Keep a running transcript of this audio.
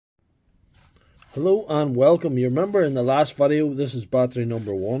Hello and welcome. You remember in the last video, this is battery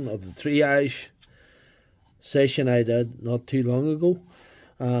number 1 of the triage session I did not too long ago.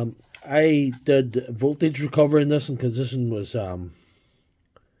 I did voltage recovery in this, and because this one was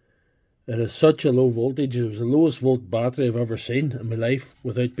it is such a low voltage. It was the lowest volt battery I've ever seen in my life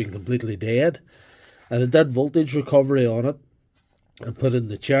without being completely dead. And I did voltage recovery on it and put in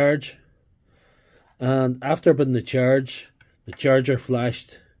the charge. And after putting the charger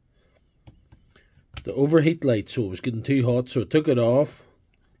flashed the overheat light, so it was getting too hot, so I took it off,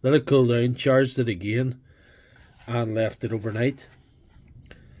 let it cool down, charged it again, and left it overnight.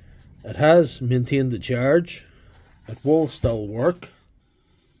 It has maintained the charge. It will still work.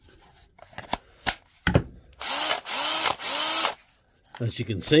 As you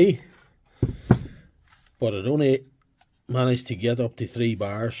can see, but it only managed to get up to 3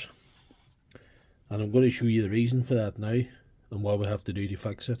 bars, and I'm going to show you the reason for that now and what we have to do to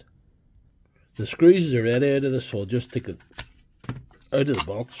fix it. The screws are already out of this, so I'll just take it out of the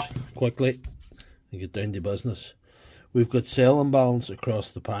box quickly and get down to business. We've got cell imbalance across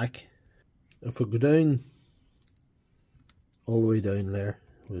the pack. If we go down, all the way down there,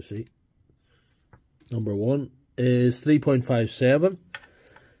 we'll see. Number 1 is 3.57.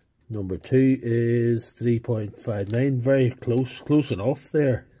 Number 2 is 3.59. Very close enough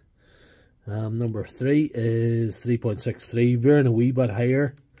there. Number 3 is 3.63. Veering a wee bit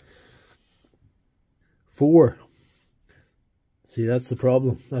higher. 4. See, that's the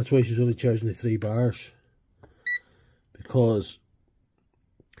problem. That's why she's only charging the 3 bars. Because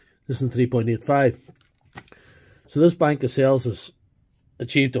this is 3.85. So this bank of cells has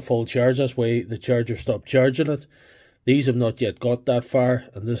achieved a full charge. That's why the charger stopped charging it. These have not yet got that far,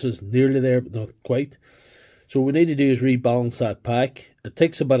 and this is nearly there, but not quite. So what we need to do is rebalance that pack. It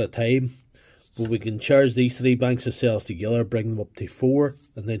takes a bit of time, but we can charge these 3 banks of cells together, bring them up to 4,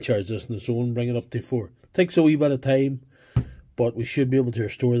 and then charge this in its own, bring it up to 4. Takes a wee bit of time, but we should be able to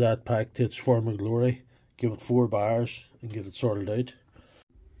restore that pack to its former glory, give it 4 bars, and get it sorted out.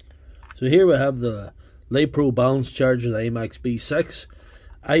 So here we have the lipro balance charger, the IMAX B6.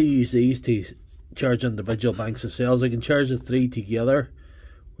 I use these to charge individual banks of cells. I can charge the 3 together,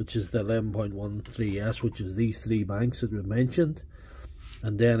 which is the 11.13S, which is these 3 banks that we mentioned,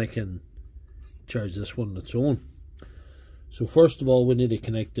 and then I can charge this one on its own. So first of all, we need to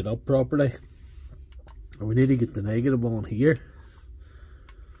connect it up properly, and we need to get the negative on here.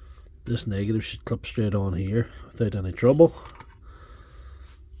 This negative should clip straight on here without any trouble,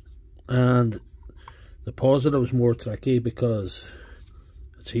 and the positive is more tricky because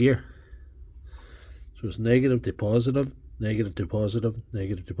it's here. So it's negative to positive, negative to positive,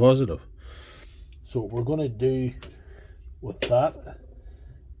 negative to positive. So what we're going to do with that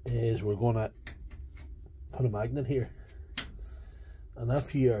is we're going to put a magnet here. And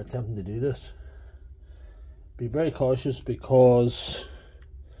if you are attempting to do this, be very cautious, because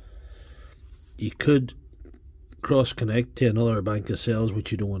you could cross connect to another bank of cells,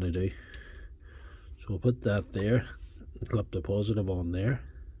 which you don't want to do. So we'll put that there and clip the positive on there.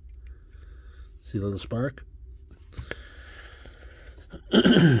 See a little spark?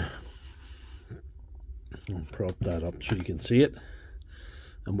 And prop that up so you can see it.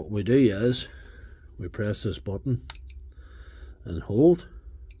 And what we do is we press this button and hold,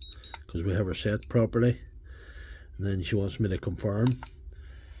 because we have her set properly. And then she wants me to confirm, and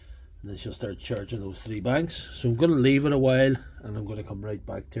then she'll start charging those 3 banks. So I'm going to leave it a while, and I'm going to come right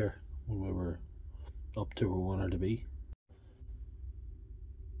back to her when we were up to where we want her to be.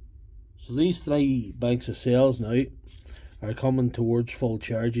 So these 3 banks of cells now are coming towards full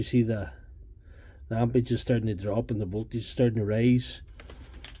charge. You see the ampage is starting to drop and the voltage is starting to rise.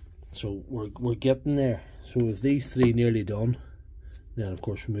 So we're getting there. So with these 3 nearly done, then of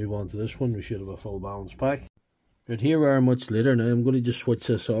course we move on to this one. We should have a full balance pack. Right, here we are much later now. I'm going to just switch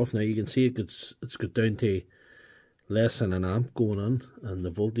this off now. You can see it's got down to less than an amp going on, and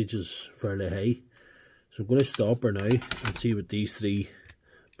the voltage is fairly high. So I'm going to stop her now and see what these 3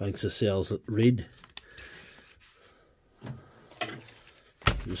 banks of cells read.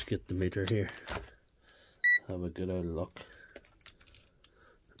 Just get the meter here, have a good old look.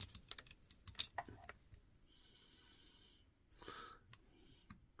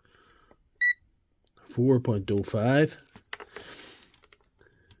 .05,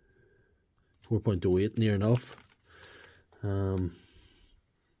 4.08 near enough,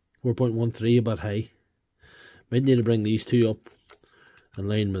 4.13 a bit high. Might need to bring these 2 up in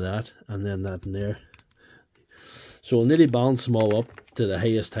line with that, and then that in there. So I'll nearly balance them all up to the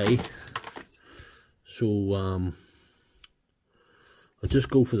highest high. So I'll just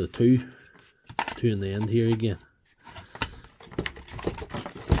go for the 2 in the end here again.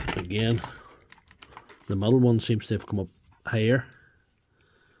 The middle one seems to have come up higher.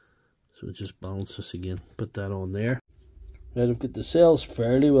 So just balance this again, put that on there. Right, I've got the cells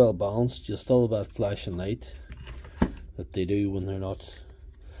fairly well balanced. You'll still have that flashing light that they do when they're not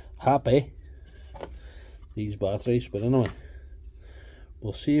happy, these batteries. But anyway,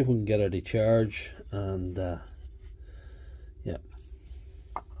 we'll see if we can get her to charge, and yeah.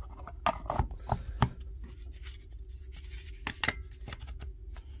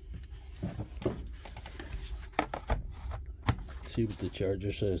 See what the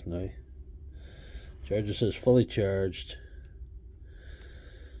charger says now. Charger says fully charged.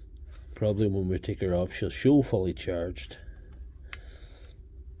 Probably when we take her off she'll show fully charged.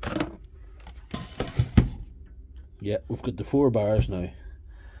 Yeah, we've got the 4 bars now.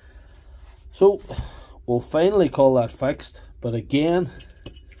 So we'll finally call that fixed. But again,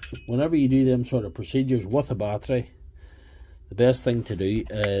 whenever you do them sort of procedures with a battery, the best thing to do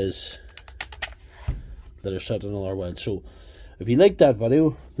is let her sit another while. So if you like that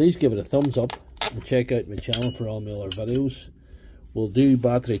video, please give it a thumbs up and check out my channel for all my other videos. We'll do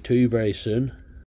battery 2 very soon.